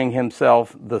 declaring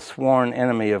himself the sworn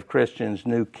enemy of Christian's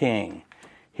new king.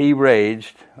 He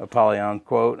raged, Apollyon,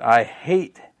 quote, I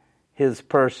hate his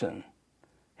person,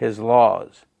 his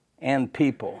laws, and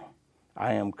people.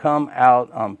 I am come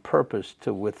out on purpose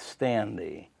to withstand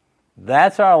thee.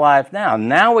 That's our life now.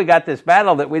 Now we got this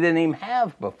battle that we didn't even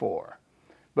have before.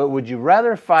 But would you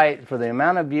rather fight for the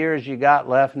amount of years you got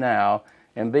left now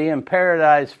and be in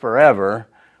paradise forever,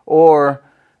 or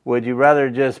would you rather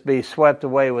just be swept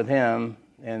away with him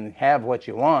and have what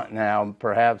you want now,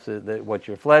 perhaps what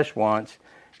your flesh wants,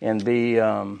 and be,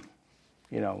 in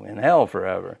hell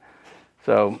forever.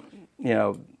 So,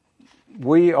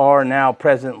 we are now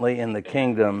presently in the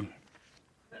kingdom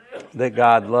that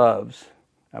God loves.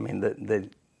 I mean, the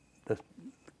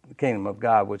kingdom of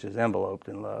God, which is enveloped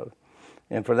in love.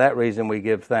 And for that reason, we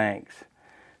give thanks.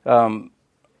 Let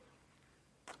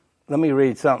me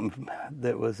read something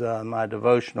that was my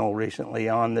devotional recently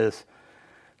on this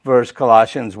verse,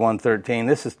 Colossians 1:13.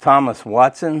 This is Thomas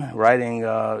Watson writing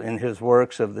in his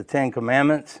works of the Ten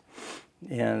Commandments.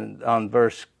 And on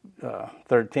verse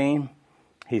 13,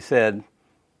 he said,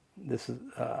 "This is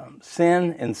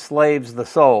sin enslaves the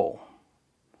soul.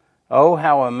 Oh,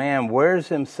 how a man wears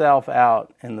himself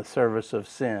out in the service of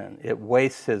sin. It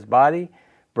wastes his body,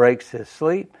 breaks his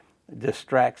sleep,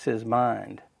 distracts his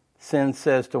mind. Sin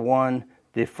says to one,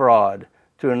 defraud,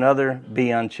 to another,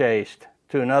 be unchaste,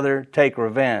 to another, take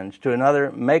revenge, to another,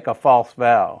 make a false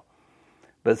vow.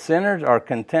 But sinners are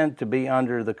content to be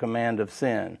under the command of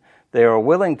sin. They are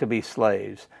willing to be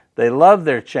slaves. They love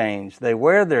their chains. They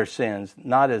wear their sins,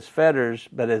 not as fetters,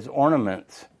 but as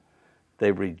ornaments.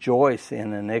 They rejoice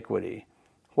in iniquity.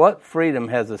 What freedom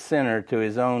has a sinner to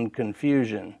his own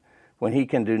confusion when he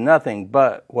can do nothing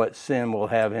but what sin will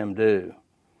have him do?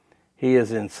 He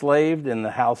is enslaved in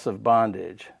the house of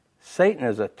bondage. Satan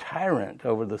is a tyrant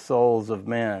over the souls of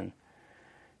men.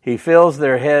 He fills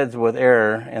their heads with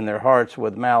error and their hearts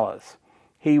with malice.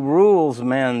 He rules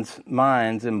men's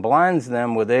minds and blinds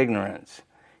them with ignorance.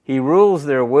 He rules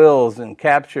their wills and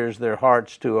captures their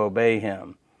hearts to obey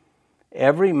him.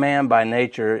 Every man by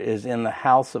nature is in the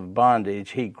house of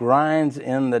bondage. He grinds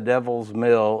in the devil's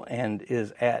mill and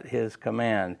is at his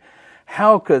command.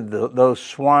 How could those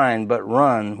swine but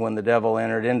run when the devil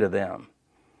entered into them?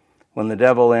 When the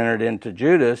devil entered into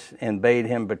Judas and bade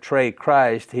him betray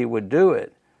Christ, he would do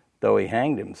it, though he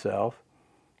hanged himself.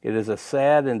 It is a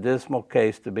sad and dismal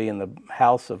case to be in the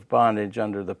house of bondage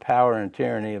under the power and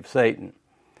tyranny of Satan.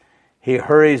 He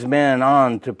hurries men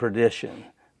on to perdition,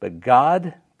 but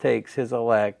God takes his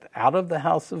elect out of the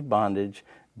house of bondage,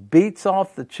 beats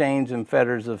off the chains and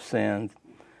fetters of sin,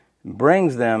 and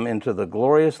brings them into the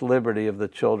glorious liberty of the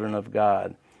children of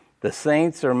God. The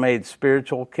saints are made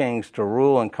spiritual kings to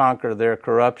rule and conquer their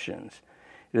corruptions.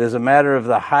 It is a matter of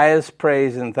the highest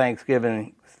praise and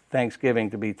thanksgiving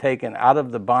to be taken out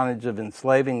of the bondage of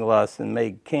enslaving lust and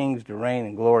made kings to reign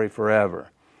in glory forever.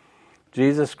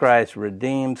 Jesus Christ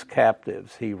redeems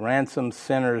captives. He ransoms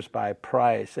sinners by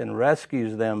price and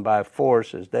rescues them by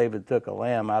force, as David took a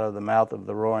lamb out of the mouth of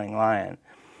the roaring lion.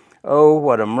 Oh,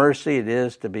 what a mercy it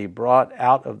is to be brought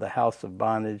out of the house of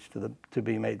bondage to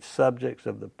be made subjects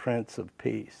of the Prince of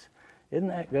Peace. Isn't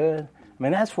that good? I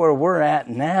mean, that's where we're at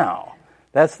now.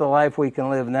 That's the life we can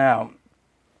live now.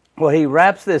 Well, he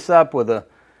wraps this up with a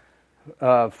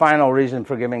final reason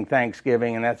for giving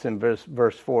thanksgiving, and that's in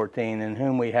verse 14, in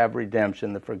whom we have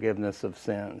redemption, the forgiveness of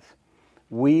sins.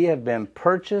 We have been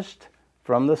purchased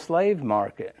from the slave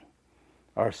market.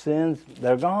 Our sins,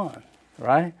 they're gone,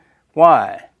 right?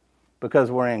 Why?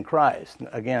 Because we're in Christ.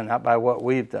 Again, not by what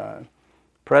we've done.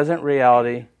 Present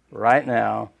reality, right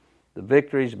now, the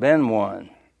victory's been won.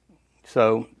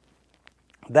 So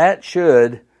that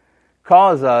should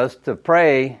cause us to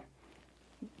pray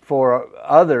for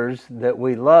others that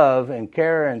we love and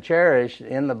care and cherish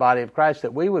in the body of Christ,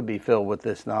 that we would be filled with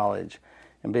this knowledge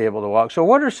and be able to walk. So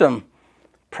what are some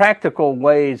practical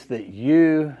ways that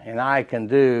you and I can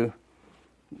do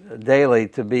daily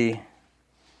to be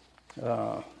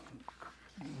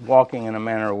walking in a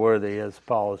manner worthy, as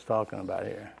Paul is talking about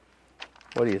here?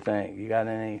 What do you think? You got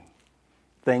any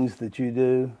things that you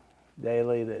do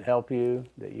daily that help you,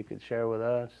 that you could share with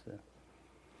us?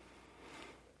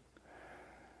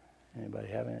 Anybody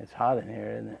have any? It's hot in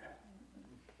here, isn't it?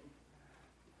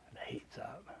 The heat's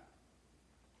up.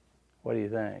 What do you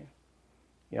think?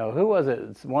 Who was it?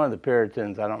 It's one of the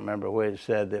Puritans, I don't remember which,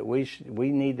 said that we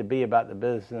need to be about the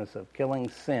business of killing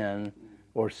sin,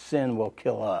 or sin will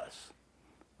kill us.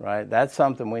 Right? That's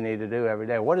something we need to do every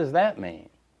day. What does that mean?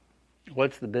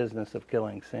 What's the business of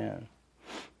killing sin?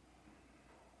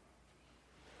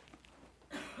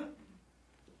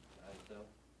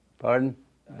 Pardon?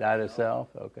 Die to self?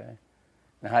 Okay.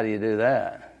 Now, how do you do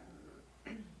that?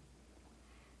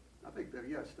 I think that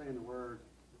you got to stay in the Word,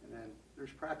 and then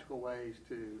there's practical ways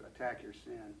to attack your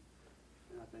sin,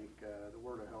 and I think the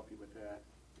Word will help you with that.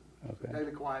 Okay. So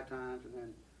daily quiet times, and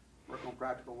then work on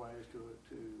practical ways to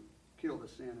kill the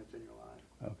sin that's in your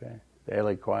life. Okay.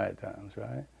 Daily quiet times,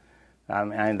 right? I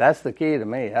mean, that's the key to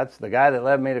me. That's the guy that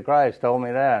led me to Christ told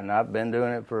me that, and I've been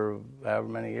doing it for however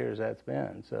many years that's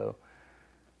been. So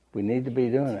we need to be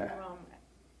doing that.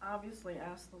 I obviously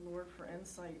ask the Lord for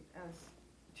insight as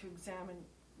to examine,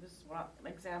 this is what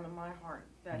examine my heart,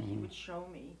 that He would show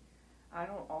me. I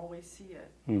don't always see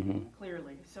it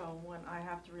clearly, so when I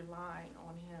have to rely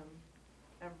on Him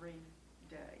every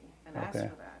day and ask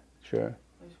for that. Sure.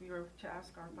 Because we are to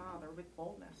ask our Father with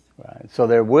boldness. Right. So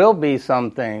there will be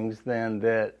some things then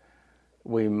that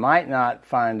we might not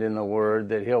find in the Word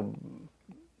that He'll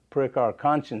prick our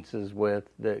consciences with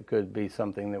that could be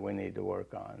something that we need to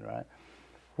work on, right?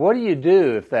 What do you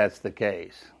do if that's the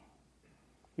case?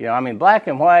 You know, I mean, black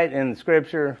and white in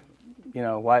Scripture, you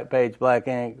know, white page, black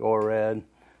ink, or red,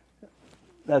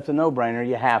 that's a no-brainer.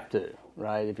 You have to,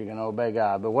 right, if you're going to obey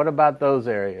God. But what about those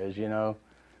areas, you know?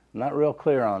 I'm not real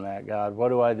clear on that, God. What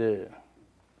do I do?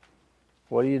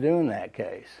 What do you do in that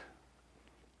case?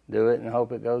 Do it and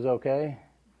hope it goes okay?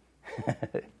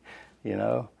 You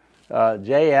know?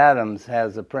 Jay Adams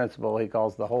has a principle he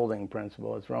calls the holding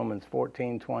principle. It's Romans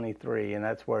 14:23, and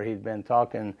that's where he'd been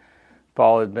talking.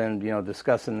 Paul had been, you know,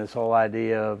 discussing this whole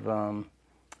idea of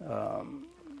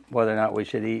whether or not we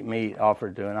should eat meat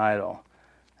offered to an idol.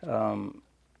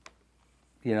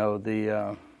 You know,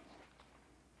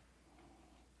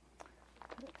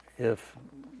 if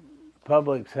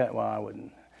Publix had, well, I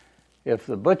wouldn't. If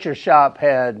the butcher shop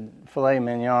had filet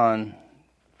mignon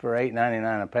for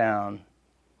 $8.99 a pound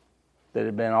that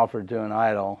had been offered to an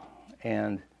idol,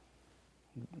 and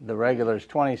the regular's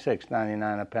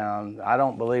 $26.99 a pound, I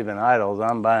don't believe in idols.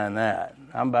 I'm buying that.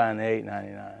 I'm buying the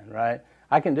 $8.99, right?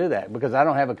 I can do that because I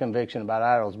don't have a conviction about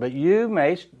idols. But you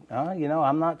may, you know,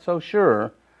 I'm not so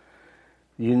sure.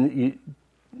 Let me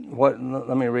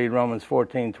read Romans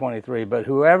 14:23. But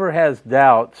whoever has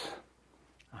doubts,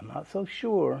 I'm not so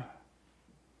sure.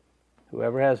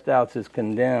 Whoever has doubts is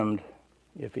condemned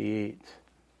if he eats,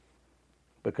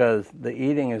 because the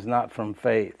eating is not from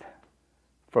faith.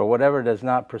 For whatever does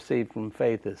not proceed from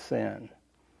faith is sin.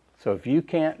 So if you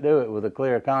can't do it with a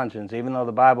clear conscience, even though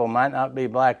the Bible might not be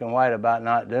black and white about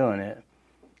not doing it,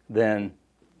 then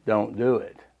don't do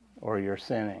it, or you're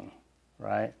sinning,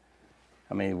 right?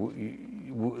 I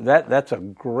mean, that's a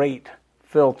great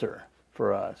filter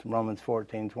for us, Romans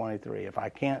 14:23. If I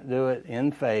can't do it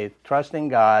in faith, trusting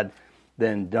God,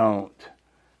 then don't.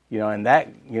 You know, and that,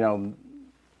 you know,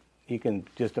 you can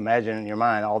just imagine in your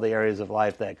mind all the areas of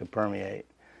life that could permeate.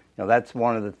 You know, that's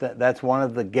one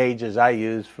of the gauges I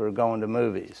use for going to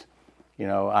movies. You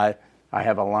know, I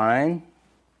have a line.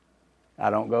 I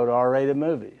don't go to R-rated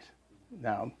movies.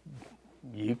 Now,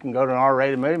 you can go to an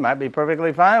R-rated movie. It might be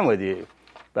perfectly fine with you.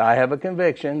 But I have a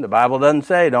conviction. The Bible doesn't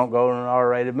say don't go to an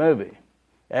R-rated movie.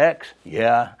 X,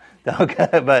 yeah. Don't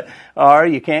go, but R,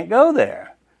 you can't go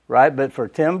there, right? But for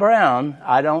Tim Brown,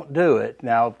 I don't do it.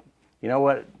 Now, you know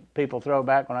what people throw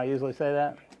back when I usually say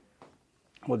that?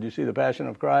 Well, did you see The Passion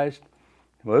of Christ?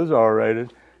 It was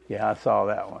R-rated. Yeah, I saw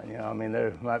that one. You know, I mean,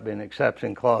 there might be an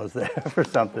exception clause there for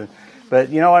something. But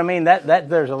you know what I mean? That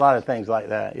there's a lot of things like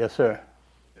that. Yes, sir.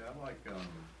 Yeah, I like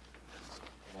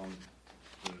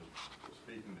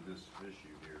speaking to this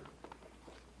issue here.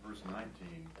 Verse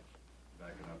 19,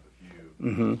 backing up a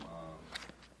few.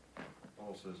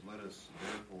 Paul says, "Let us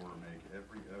therefore make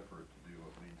every effort to do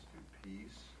what leads to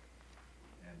peace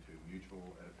and to mutual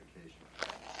edification."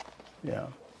 Yeah.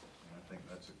 And I think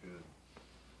that's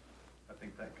I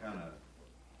think that kind of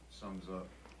sums up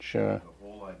Sure. the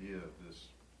whole idea of this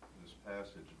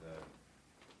passage, that,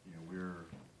 you know,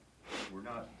 we're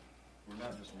not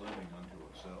just living unto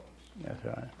ourselves. That's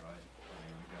right. Right? I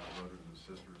mean, we've got brothers and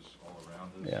sisters all around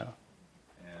us. Yeah.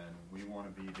 And we want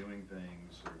to be doing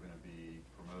things that are going to be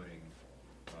promoting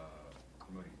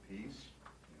peace.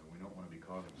 You know, we don't want to be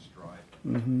causing strife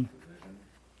and division.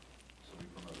 So we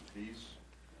promote peace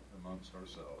amongst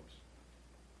ourselves,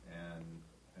 and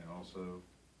also,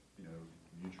 you know,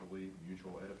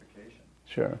 mutual edification.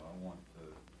 Sure. So I want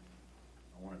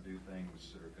to do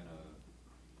things that are going to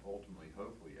ultimately,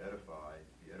 hopefully, be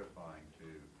edifying to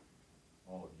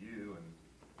all of you, and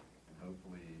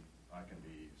hopefully I can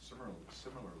be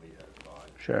similarly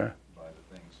edified. Sure. By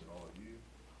the things that all of you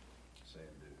say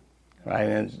and do. Right,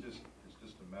 and it's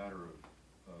just a matter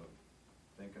of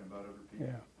thinking about other people.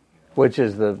 Yeah. You know? Which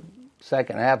is the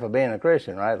second half of being a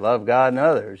Christian, right? Love God and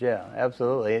others. Yeah,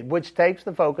 absolutely. Which takes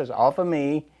the focus off of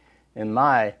me and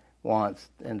my wants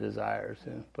and desires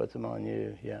and puts them on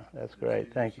you. Yeah, that's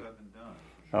great. Thank you. Said and done,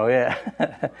 for sure. Oh, yeah. It's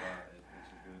a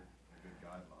good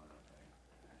guideline, I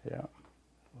think. Yeah.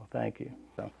 Well, thank you.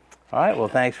 So, all right. Well,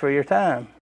 thanks for your time.